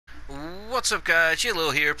What's up, guys?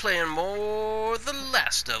 Yellow here, playing more The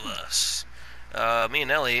Last of Us. Me and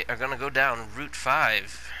Ellie are gonna go down Route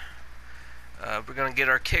 5. We're gonna get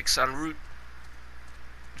our kicks on Route...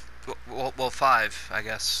 Well, 5, I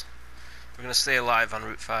guess. We're gonna stay alive on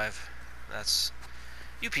Route 5. That's...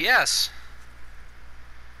 UPS!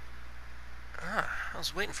 I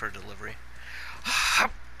was waiting for a delivery.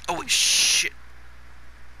 Oh, shit!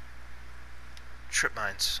 Trip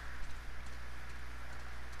mines.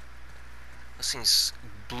 Those things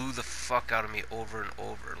blew the fuck out of me over and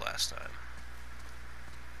over last time.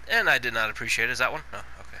 And I did not appreciate it. Is that one? No,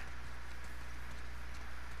 okay.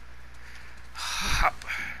 Hop.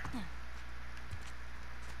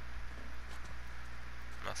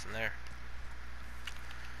 Nothing there.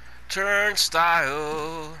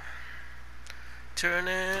 Turnstile.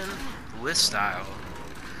 Turning with style.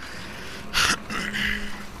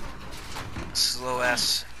 Slow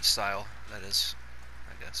ass style, that is,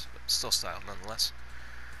 I guess. But still style nonetheless.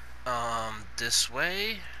 This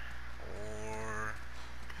way or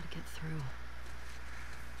gotta get through.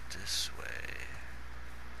 This way.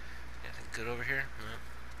 Anything good over here? No.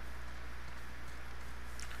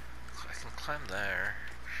 I can climb there.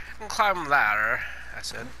 I can climb there, I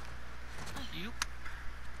said. Yoop.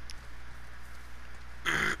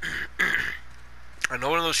 I know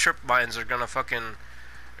one of those trip mines are gonna fucking,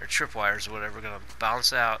 or tripwires or whatever, gonna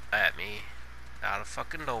bounce out at me out of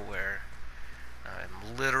fucking nowhere.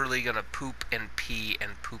 I'm literally gonna poop and pee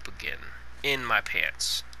and poop again in my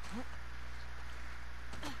pants.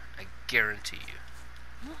 I guarantee you.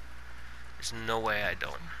 There's no way I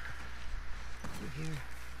don't. Through here.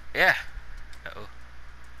 Yeah. Uh-oh.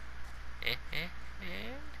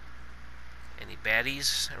 Any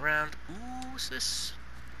baddies around? Ooh, what's this?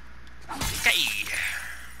 Okay.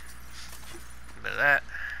 A bit of that.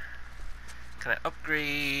 Can I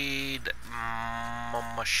upgrade my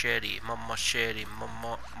machete? Machete.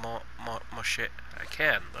 I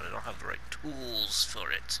can, but I don't have the right tools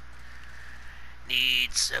for it.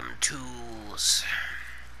 Need some tools.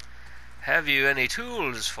 Have you any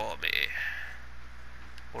tools for me?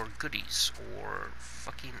 Or goodies, or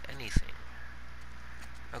fucking anything.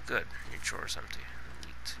 Oh good, your drawer's empty.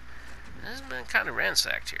 Neat. This has been kind of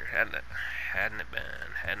ransacked here, hadn't it? Hadn't it been?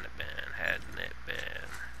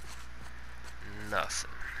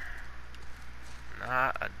 Nothing.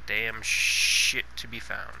 Not a damn shit to be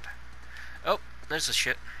found. Oh, there's the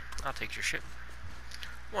shit. I'll take your shit.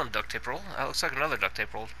 One duct tape roll. That looks like another duct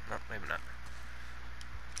tape roll. No, maybe not.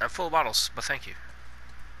 I'm full of bottles, but thank you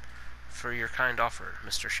for your kind offer,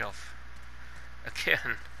 Mr. Shelf.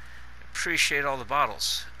 Again, appreciate all the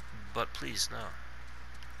bottles, but please, no.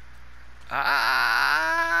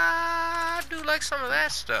 I do like some of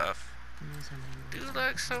that stuff. Do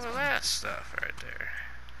like some of that stuff right there.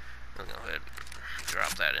 I'll go ahead and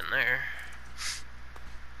drop that in there.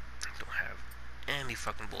 Don't have any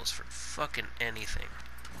fucking bullets for fucking anything.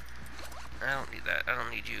 I don't need that. I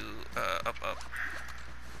don't need you, up.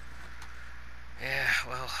 Yeah,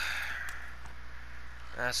 well,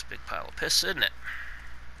 that's a big pile of piss, isn't it?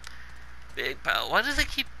 Big pile. Why do they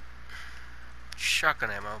keep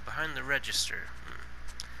shotgun ammo behind the register?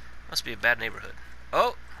 Must be a bad neighborhood.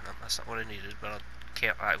 Oh, no, that's not what I needed, but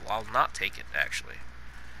I'll not take it, actually.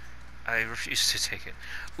 I refuse to take it.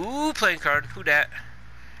 Ooh, playing card. Who dat?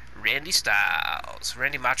 Randy Styles.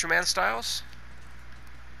 Randy Macho Man Styles?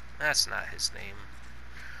 That's not his name.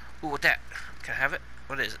 Ooh, what that? Can I have it?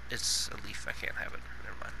 What is it? It's a leaf. I can't have it.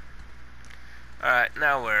 Never mind. Alright,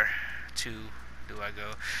 now where to do I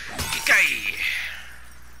go? Ikai!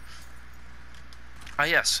 Ah,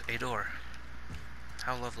 yes, a door.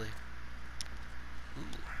 How lovely.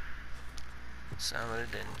 Ooh. Somebody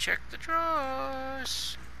didn't check the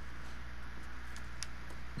drawers.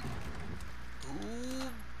 Ooh,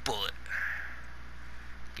 bullet.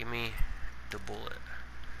 Give me the bullet.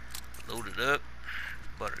 Load it up.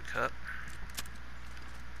 Buttercup.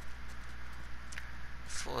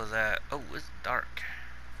 Full of that. Oh, it's dark.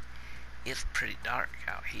 It's pretty dark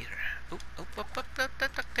out here. Oh, that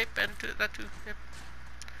duct tape into it, that too. Yep.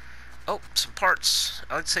 Oh, some parts.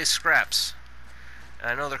 I like to say scraps. And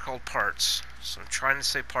I know they're called parts, so I'm trying to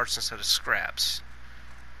say parts instead of scraps.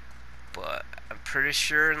 But I'm pretty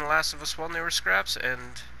sure in The Last of Us 1 they were scraps,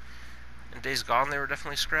 and in Days Gone they were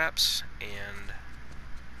definitely scraps, and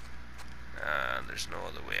there's no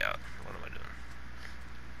other way out. What am I doing?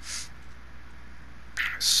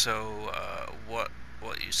 So, what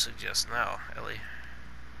you suggest now, Ellie?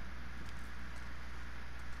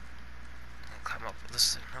 I'll climb up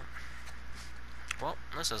this thing, huh? Well,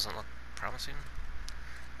 this doesn't look promising.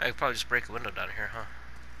 I could probably just break a window down here, huh?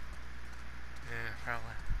 Yeah,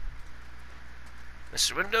 probably.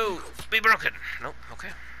 Mr. Window, be broken. Nope, okay,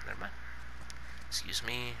 never mind. Excuse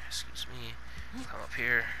me, come up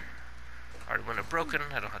here. Already window broken,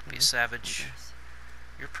 I don't have to be a savage.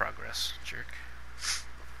 Your progress, jerk.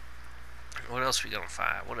 What else we gonna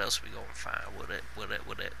find? What else we gonna find?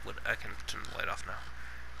 I can turn the light off now.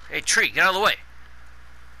 Hey, tree, get out of the way!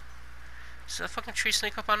 Does that fucking tree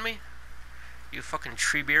sneak up on me? You fucking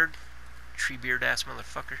tree beard ass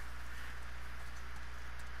motherfucker.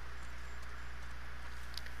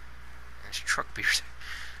 There's truck beard.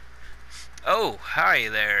 Oh, hi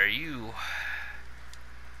there, you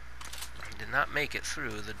did not make it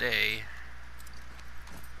through the day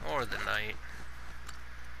or the night.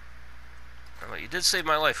 Well, you did save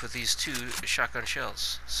my life with these 2 shotgun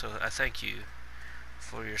shells, so I thank you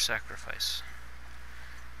for your sacrifice.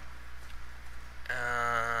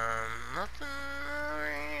 Nothing over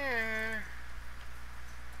here.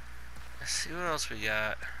 Let's see what else we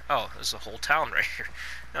got. Oh, there's a whole town right here.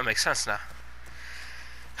 That makes sense now.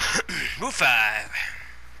 Route 5.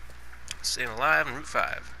 Staying alive in Route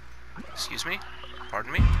 5. Excuse me?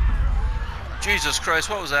 Pardon me? Jesus Christ,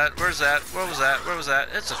 what was that? Where's that? What was that? Where was that?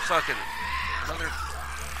 It's a fucking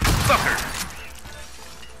motherfucker.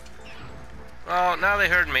 Well, now they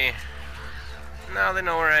heard me. Now they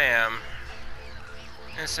know where I am.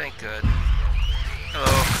 This ain't good.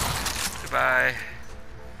 Hello. Goodbye.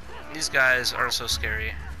 These guys aren't so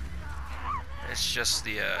scary. It's just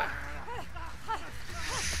the,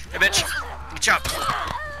 Hey, bitch! Be chopped!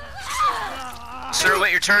 Sir,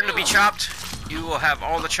 wait your turn to be chopped. You will have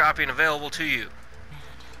all the chopping available to you.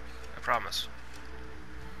 I promise.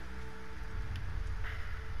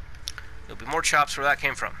 There'll be more chops where that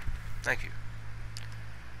came from. Thank you.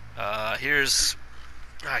 Here's...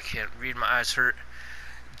 I can't read, my eyes hurt.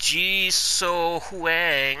 Ji So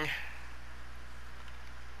Huang.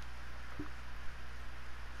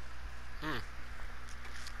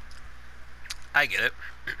 I get it.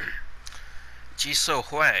 Ji So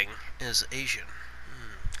Huang is Asian.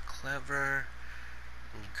 Clever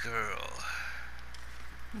girl.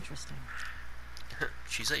 Interesting.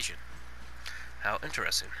 She's Asian. How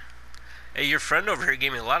interesting. Hey, your friend over here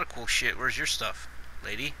gave me a lot of cool shit. Where's your stuff,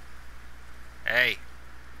 lady? Hey.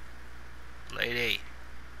 Lady.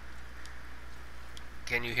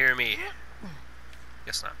 Can you hear me?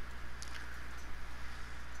 Guess not.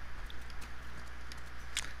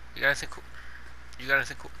 You got anything cool? You got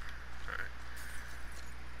anything cool? Alright.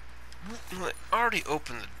 Well, I already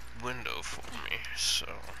opened the window for me, so...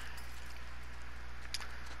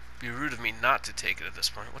 It'd be rude of me not to take it at this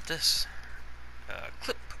point. What's this?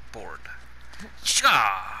 Clipboard.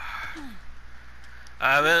 Cha!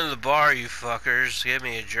 I'm in the bar, you fuckers. Give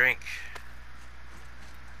me a drink.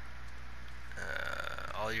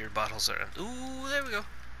 All your bottles are... Ooh, there we go.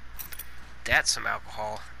 That's some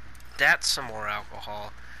alcohol. That's some more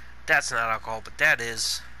alcohol. That's not alcohol, but that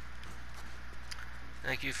is.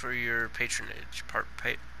 Thank you for your patronage.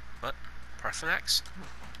 What? Parthenax?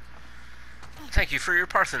 Thank you for your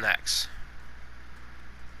Parthenax.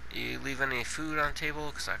 You leave any food on the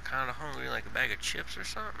table? Because I'm kind of hungry, like a bag of chips or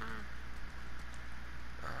something.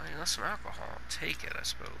 You got some alcohol. I'll take it, I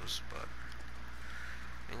suppose, but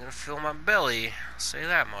ain't gonna fill my belly. I'll say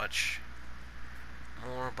that much.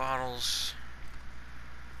 More bottles.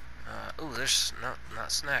 Ooh, there's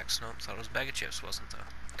not snacks. Nope, thought it was a bag of chips, wasn't though.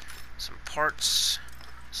 Some parts,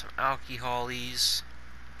 some alcoholies,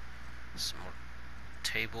 some more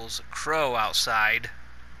tables. A crow outside,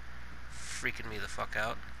 freaking me the fuck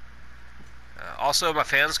out. Also, my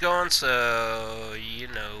fan's going, so you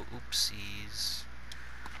know, oopsies.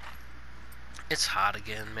 It's hot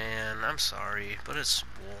again, man. I'm sorry, but it's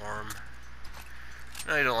warm.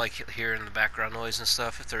 No, you don't like hearing the background noise and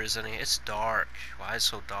stuff, if there is any. It's dark. Why is it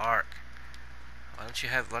so dark? Why don't you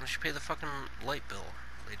pay the fucking light bill,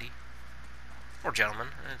 lady? Or gentleman.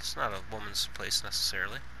 It's not a woman's place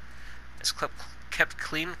necessarily. It's kept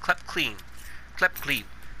clean. Kept clean. Kept clean.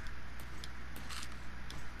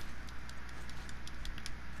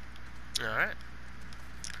 Alright.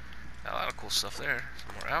 Got a lot of cool stuff there.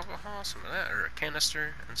 Some more alcohol, some of that, or a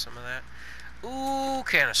canister, and some of that. Ooh,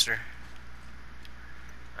 canister.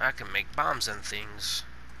 I can make bombs and things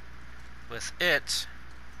with it,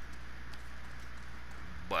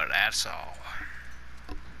 but that's all.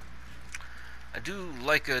 I do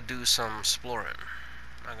like to do some exploring,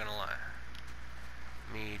 not gonna lie.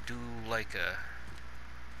 Me do like a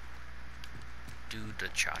do the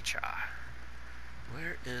cha-cha.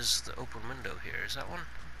 Where is the open window here? Is that one?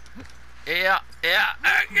 Yeah,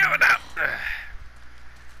 going up.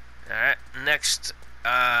 Alright, next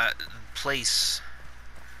place.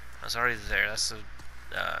 I was already there. That's the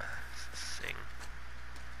thing.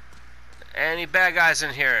 Any bad guys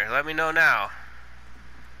in here? Let me know now.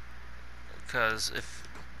 Because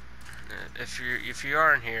if you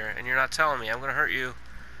are in here and you're not telling me, I'm gonna hurt you.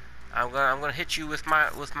 I'm gonna hit you with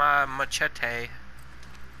my machete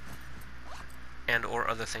and or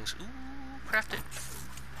other things. Ooh, crafted.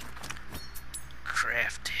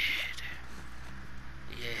 Crafted.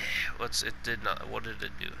 Yeah. What did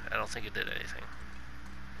it do? I don't think it did anything.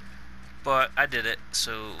 But I did it,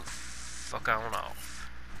 so fuck on off.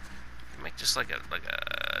 Make just like a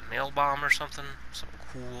nail bomb or something. Something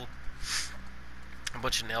cool. A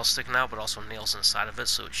bunch of nails sticking out, but also nails inside of it,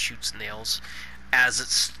 so it shoots nails as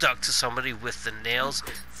it's stuck to somebody with the nails.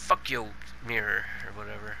 Fuck your mirror or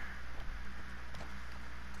whatever.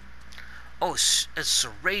 Oh, it's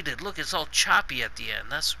serrated. Look, it's all choppy at the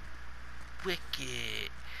end. That's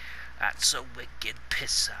wicked. That's a wicked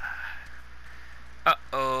pisser.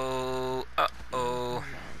 Uh-oh. Uh-oh.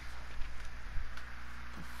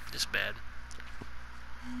 This bad.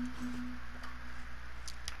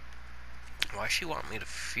 Why she want me to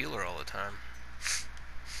feel her all the time?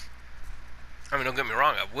 I mean, don't get me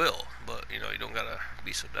wrong, I will, but, you know, you don't gotta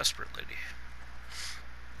be so desperate, lady.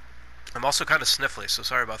 I'm also kind of sniffly, so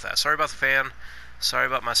sorry about that. Sorry about the fan. Sorry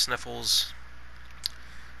about my sniffles.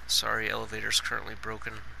 Sorry, elevator's currently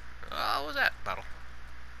broken. What was that? Bottle.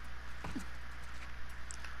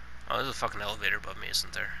 Oh, there's a fucking elevator above me,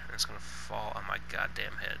 isn't there? And it's gonna fall on my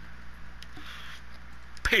goddamn head.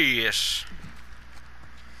 Piss.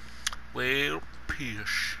 Well,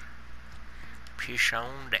 piss. Piss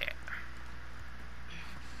on that.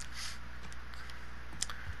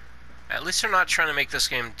 At least they're not trying to make this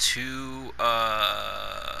game too,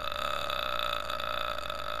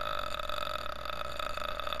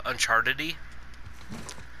 Uncharted-y.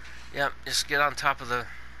 Yep, just get on top of that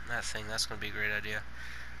thing. That's gonna be a great idea.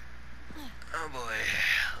 Oh boy,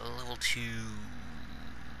 level 2.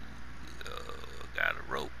 Got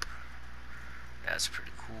a rope. That's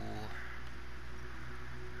pretty cool.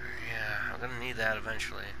 Yeah, I'm gonna need that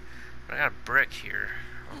eventually. But I got a brick here.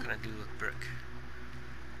 What can I do with brick?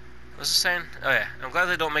 What's it saying? Oh yeah, I'm glad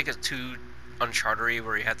they don't make it too Uncharted-y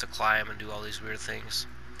where you have to climb and do all these weird things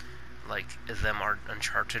like them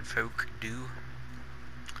Uncharted folk do.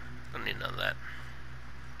 I don't need none of that.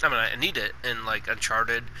 I mean, I need it in like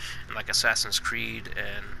Uncharted and like Assassin's Creed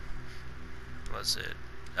and what's it?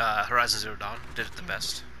 Horizon Zero Dawn did it the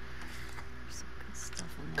best. Some good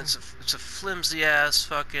stuff in there. It's a flimsy ass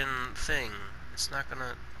fucking thing. It's not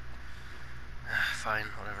gonna. Fine,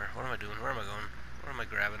 whatever. What am I doing? Where am I going? What am I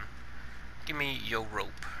grabbing? Give me your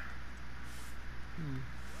rope.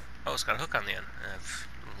 Oh, it's got a hook on the end.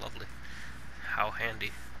 Lovely. How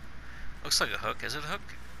handy. Looks like a hook. Is it a hook?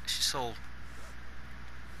 She sold.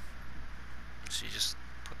 She just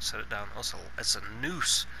set it down. Also, it's a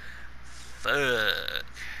noose. Fuck.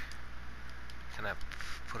 Can I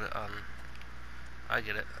put it on? I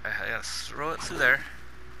get it. I gotta throw it through there.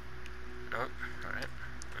 Nope. Alright.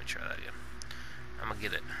 Let me try that again. I'm gonna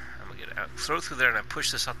get it. I throw it through there and I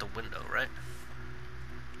push this out the window, right?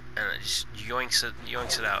 And it just yoinks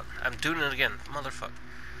it out. I'm doing it again, motherfucker.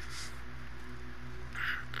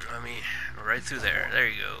 Let me right through there. There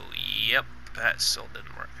you go. Yep, that still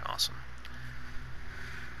didn't work. Awesome.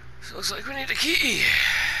 So looks like we need a key.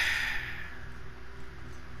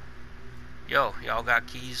 Yo, y'all got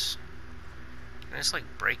keys? Can I just like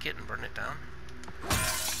break it and burn it down?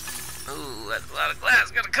 Ooh, that's a lot of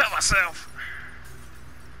glass. Gotta cut myself.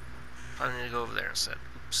 Probably need to go over there instead.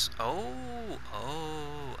 Oops.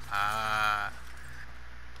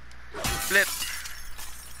 Flip.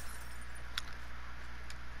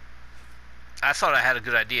 I thought I had a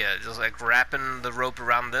good idea. Just like wrapping the rope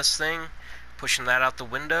around this thing, pushing that out the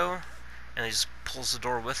window, and he just pulls the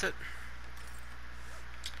door with it.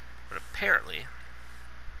 But apparently,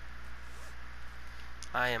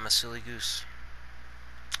 I am a silly goose.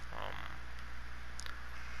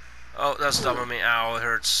 Oh, that's dumb of me. Ow, it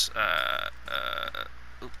hurts.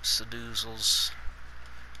 Oops, the doozles.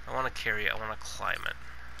 I want to carry it. I want to climb it.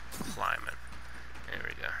 Climb it. There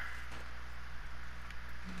we go.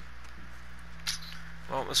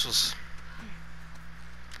 Well, this was...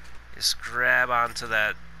 Just grab onto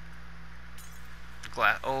that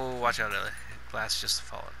glass. Oh, watch out, Ellie. Glass just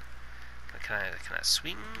fallen. Can I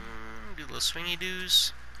swing? Do little swingy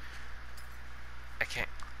doos? I can't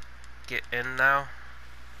get in now.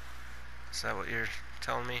 Is that what you're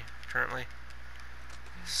telling me currently?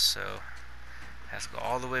 So, I have to go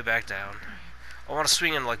all the way back down. I want to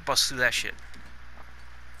swing and like bust through that shit.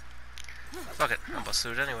 Fuck it, I'll bust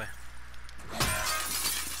through it anyway.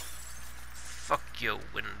 Fuck yo,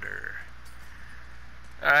 Winder.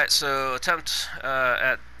 Alright, so attempt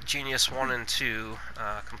at Genius 1 and 2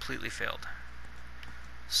 completely failed.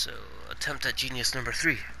 So, attempt at Genius number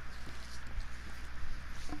 3.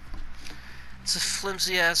 It's a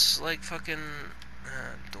flimsy ass, like, fucking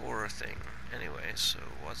door thing. Anyway, so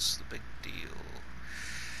what's the big deal?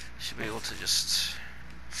 Should be able to just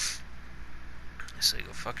say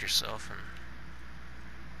go fuck yourself and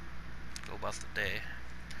go about the day.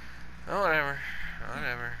 Oh, whatever.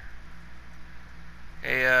 Whatever.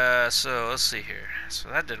 Hey, so let's see here. So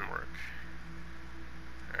that didn't work.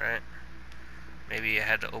 Alright. Maybe I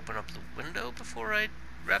had to open up the window before I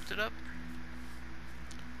wrapped it up?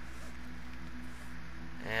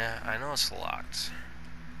 Yeah, I know it's locked.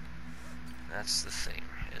 That's the thing,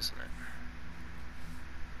 isn't it?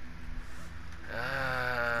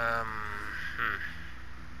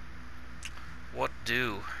 What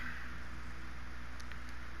do?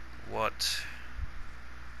 What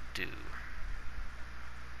do?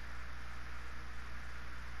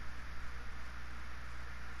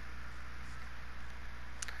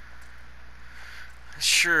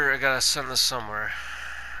 Sure, I gotta send this somewhere.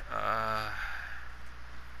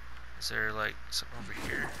 Is there like something over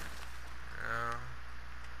here? No.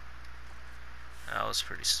 That was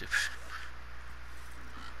pretty stupid.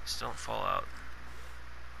 Just don't fall out.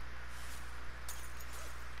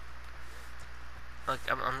 Like,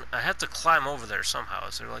 I have to climb over there somehow.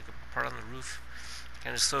 Is there like a part on the roof?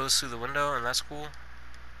 Can I just throw this through the window and that's cool?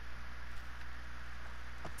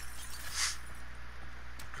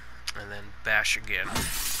 And then bash again.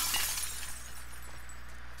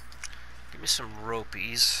 Give me some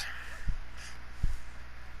ropies.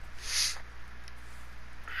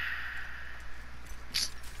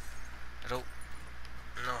 I don't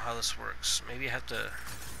know how this works. Maybe I have to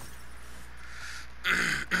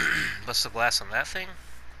bust the glass on that thing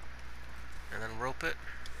and then rope it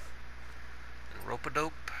and rope a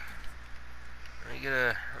dope. Let me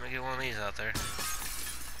get one of these out there.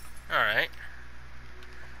 Alright,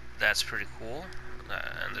 that's pretty cool.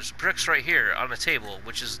 And there's bricks right here on the table,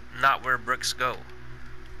 which is not where bricks go.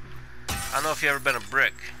 I don't know if you've ever been a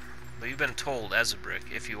brick, but you've been told as a brick,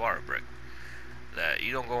 if you are a brick, that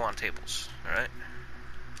you don't go on tables. Alright,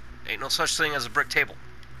 ain't no such thing as a brick table.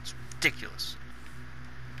 It's ridiculous.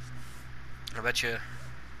 I bet you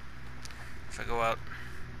if I go out,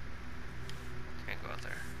 can't go out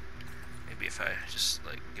there. Maybe if I just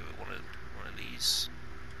like give it one of these,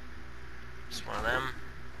 just one of them.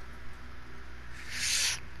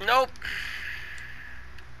 Nope,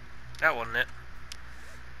 that wasn't it.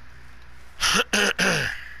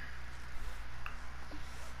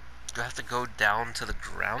 Do I have to go down to the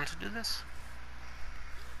ground to do this?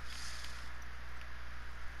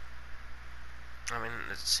 I mean,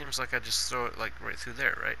 it seems like I just throw it like right through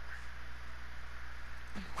there, right?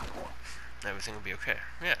 Everything will be okay.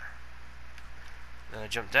 Yeah. Then I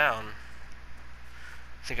jump down.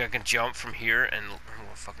 Think I can jump from here and I'm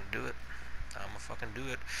gonna fucking do it. I'm gonna fucking do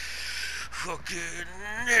it. Fucking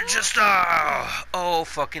ninja style! Oh,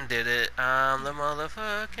 fucking did it. I'm the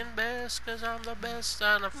motherfucking best, cause I'm the best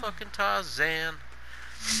on a fucking Tarzan.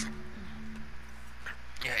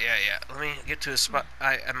 Yeah. Let me get to a spot.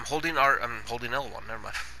 I'm holding L1, never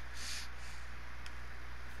mind.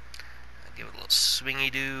 I'll give it a little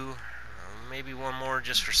swingy do. Maybe one more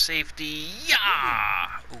just for safety.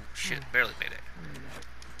 Yeah! Oh shit, barely made it.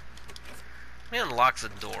 Let me unlock the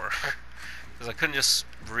door. Because I couldn't just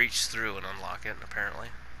reach through and unlock it, apparently.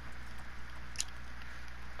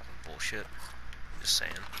 Fucking bullshit. Just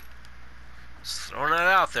saying. Just throwing it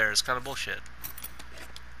out there, it's kind of bullshit.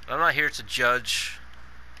 But I'm not here to judge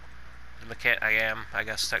the mechanic. I am, I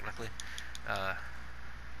guess, technically.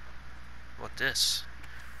 What this?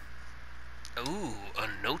 Ooh, a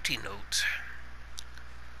notey note.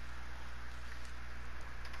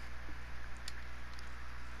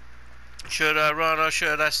 Should I run or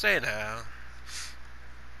should I stay now?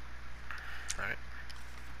 Alright.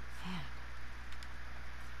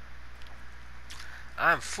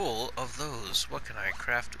 I'm full of those. What can I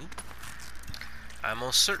craft? Oop. I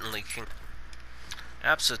most certainly can.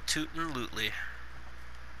 Abso-tootin'-lutely.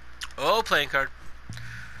 Oh, playing card.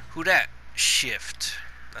 Who dat? Shift.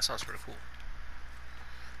 That sounds pretty cool.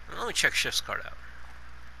 Let me check Shift's card out.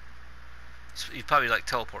 You probably like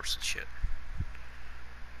teleports and shit.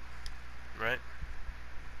 Right?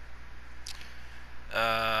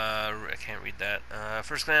 I can't read that.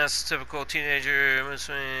 First glance, typical teenager, mood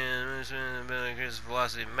swing,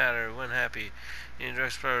 velocity, matter, when happy. In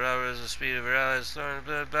direct power, hours, the speed of her allies,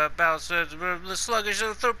 balance, sluggish,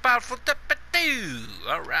 throw powerful,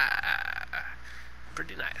 alright.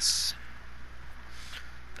 Pretty nice.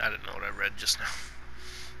 I didn't know what I read just now.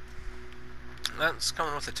 That's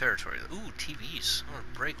coming with the territory. Ooh, TVs. I'm gonna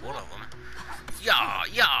break one of them. Yeah,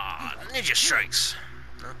 yeah, ninja strikes.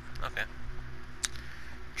 No, okay.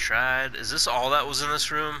 Tried. Is this all that was in this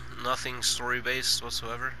room? Nothing story-based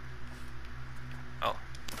whatsoever? Oh.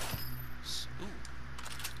 Ooh.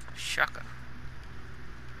 Shotgun.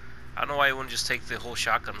 I don't know why you wouldn't just take the whole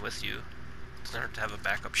shotgun with you. It doesn't hurt to have a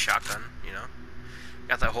backup shotgun, you know?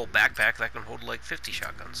 Got that whole backpack that can hold like 50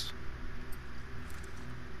 shotguns.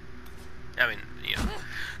 I mean, you know.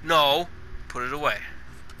 No! Put it away.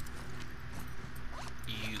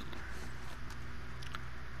 You.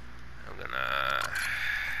 I'm gonna...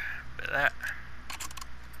 bit of that.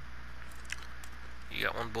 You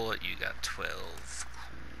got one bullet, you got 12.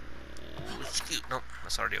 Cool. Nope,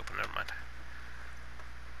 that's already open, never mind.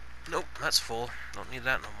 Nope, that's full. Don't need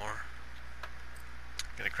that no more.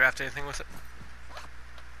 Gonna craft anything with it?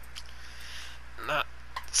 Not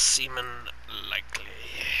seeming likely.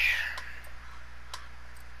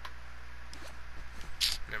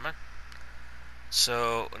 Never mind.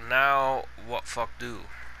 So, now, what fuck do?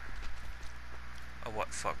 A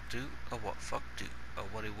what fuck do? A what fuck do? A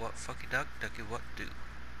whatty what fucky duck, ducky what do?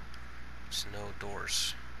 There's no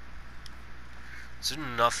doors. Is there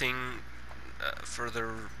nothing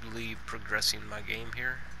furtherly progressing my game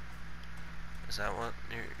here? Is that what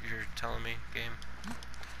you're telling me, game?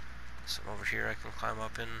 Something over here I can climb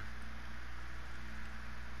up in?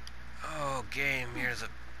 Oh, game, you're the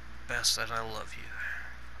best and I love you.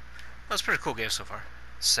 That's a pretty cool game so far.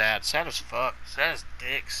 Sad. Sad as fuck. Sad as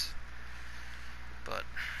dicks. But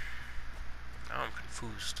now I'm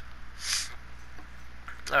confused.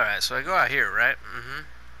 Alright, so I go out here, right?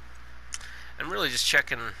 I'm really just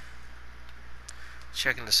checking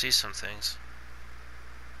to see some things.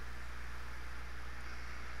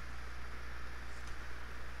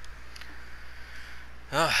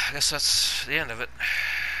 Oh, I guess that's the end of it.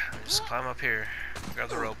 Just climb up here, grab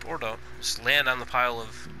the rope, or don't. Just land on the pile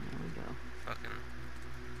of fucking...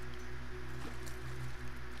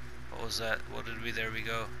 What was that? What did we... There we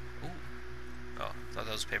go. Ooh. Oh, I thought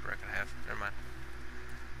that was paper I could have. Never mind.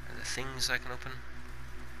 And the things I can open.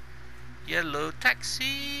 Yellow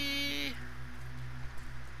taxi!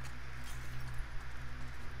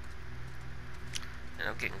 And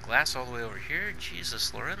I'm getting glass all the way over here?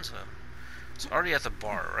 Jesus, Lorenzo. It's already at the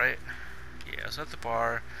bar, right? Yeah, I was at the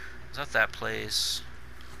bar. I was at that place.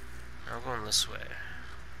 Now I'm going this way.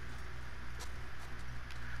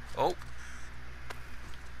 Oh!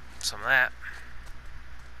 Some of that.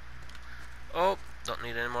 Oh! Don't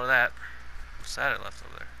need any more of that. What's that I left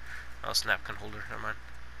over there? Oh, it's a napkin holder. Never mind.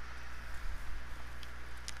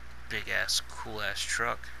 Big ass, cool ass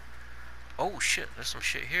truck. Oh shit, there's some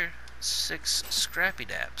shit here. 6 scrappy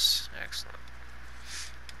daps. Excellent.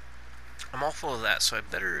 I'm all full of that, so I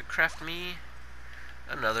better craft me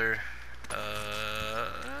another them.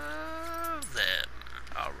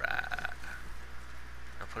 Alright.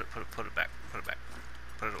 Now put it back. Put it back.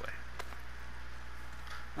 Put it away.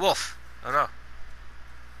 Wolf! Oh no.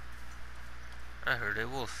 I heard a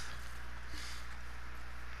wolf.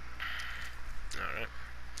 Alright.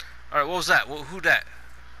 Alright, what was that? Who that?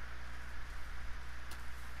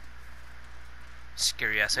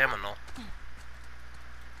 Scary ass animal.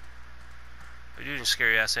 What are you doing,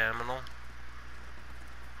 scary ass animal?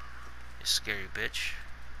 You scary bitch.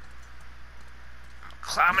 I'm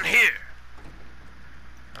climbing here!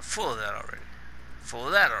 I'm full of that already. Full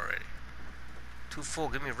of that already. Too full.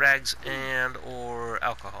 Give me rags and or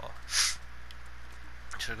alcohol.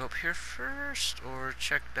 Should I go up here first or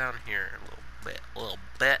check down here a little bit?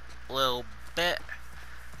 Little bit.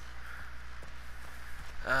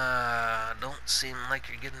 Don't seem like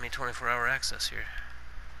you're giving me 24-hour access here.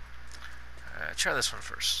 Try this one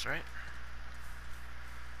first, right?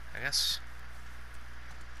 I guess.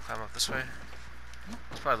 Climb up this way.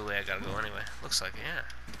 That's probably the way I gotta go anyway. Looks like it, yeah.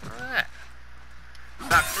 Look at that.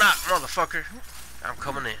 Knock, knock, motherfucker. I'm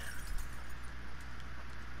coming in.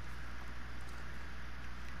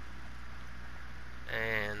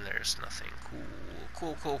 And there's nothing.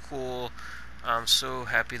 Cool. I'm so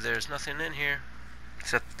happy there's nothing in here.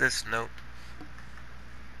 Except this note.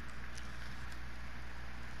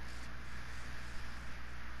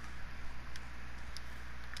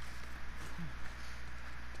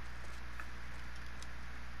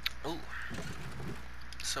 Ooh.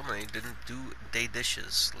 Somebody didn't do day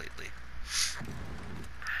dishes lately.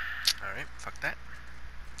 Alright, fuck that.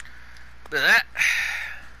 Bit of that.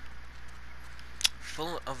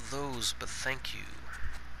 Full of those, but thank you.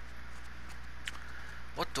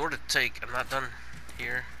 What door to take? I'm not done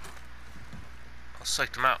here. I'll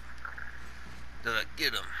psych them out. Did I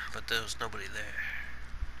get them? But there was nobody there.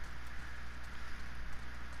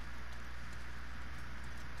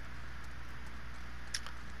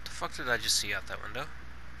 fuck did I just see out that window?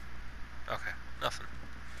 Okay, nothing.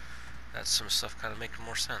 That's some stuff kind of making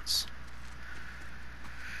more sense.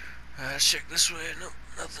 Check this way. Nope,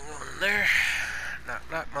 nothing going in there. Knock,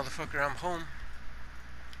 knock, motherfucker, I'm home.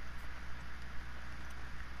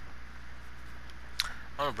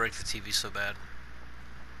 I want to break the TV so bad.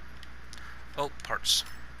 Oh, parts.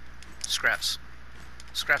 Scraps.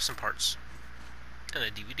 Scraps and parts. And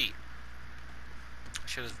a DVD. I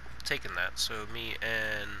should have taken that so me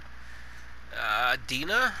and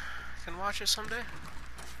Dina can watch it someday.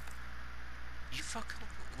 You fucking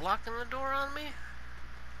locking the door on me?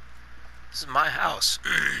 This is my house.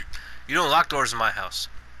 You don't lock doors in my house.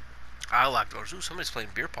 I lock doors. Ooh, somebody's playing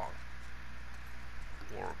beer pong.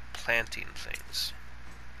 Or planting things.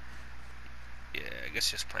 Yeah, I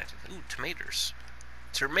guess just planting. Ooh, tomatoes.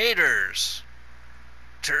 Tomatoes!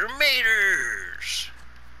 Tomatoes!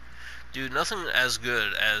 Dude, nothing as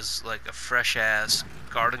good as like a fresh ass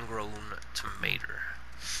garden grown tomato.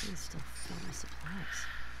 Please still fill my supplies.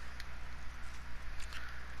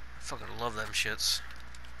 I fucking love them shits.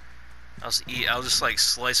 I'll just like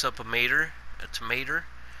slice up a tomato,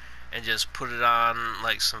 and just put it on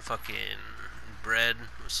like some fucking bread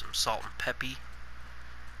with some salt and peppy,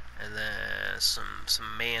 and then some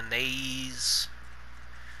mayonnaise.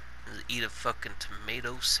 And eat a fucking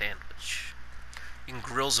tomato sandwich. You can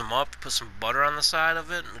grill them up, put some butter on the side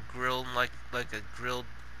of it, and grill them like a grilled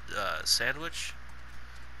sandwich.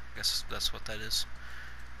 I guess that's what that is.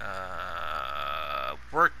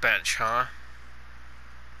 Workbench, huh?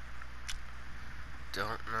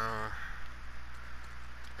 Don't know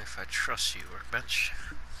if I trust you, workbench.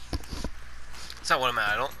 That's not what I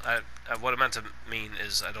meant. What I meant to mean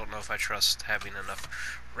is I don't know if I trust having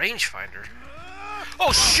enough rangefinder.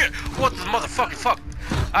 Oh shit! What the motherfucking fuck?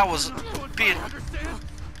 I was being...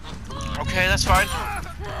 Okay, that's fine.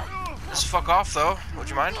 Just fuck off though. Would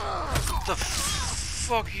you mind? What the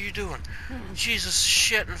fuck are you doing? Jesus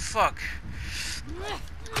shit and fuck.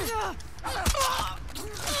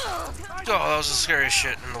 Oh, that was the scariest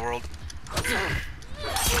shit in the world.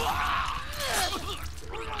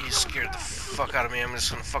 You scared the fuck out of me. I'm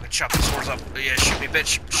just gonna fucking chop these doors up. Yeah, shoot me,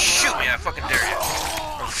 bitch. Shoot me, I fucking dare you.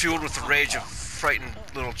 I'm fueled with the rage of frightened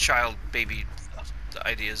little child baby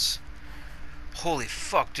ideas. Holy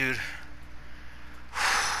fuck, dude.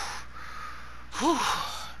 Whew. What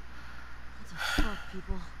the fuck,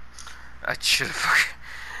 people? I should have.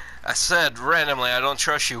 I said randomly, I don't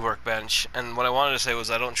trust you, workbench. And what I wanted to say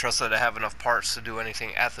was I don't trust that I have enough parts to do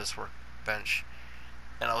anything at this workbench.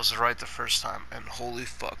 And I was right the first time. And holy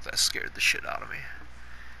fuck, that scared the shit out of me.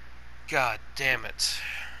 God damn it.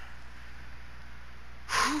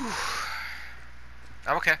 Whew.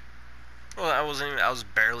 I'm okay. Well, I was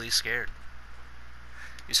barely scared.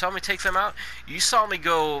 You saw me take them out? You saw me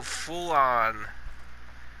go full on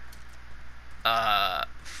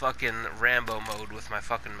fucking Rambo mode with my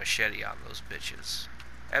fucking machete on those bitches.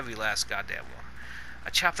 Every last goddamn one. I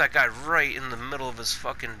chopped that guy right in the middle of his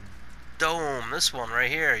fucking dome. This one right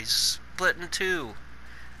here, he's split in two.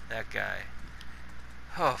 That guy.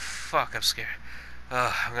 Oh fuck, I'm scared.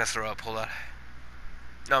 I'm gonna throw up, hold on.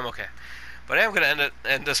 No, I'm okay. But I am gonna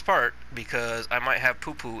end this part because I might have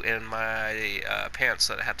poo-poo in my pants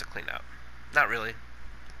that I have to clean out. Not really.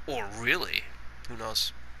 Or really. Who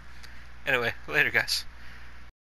knows? Anyway, later guys.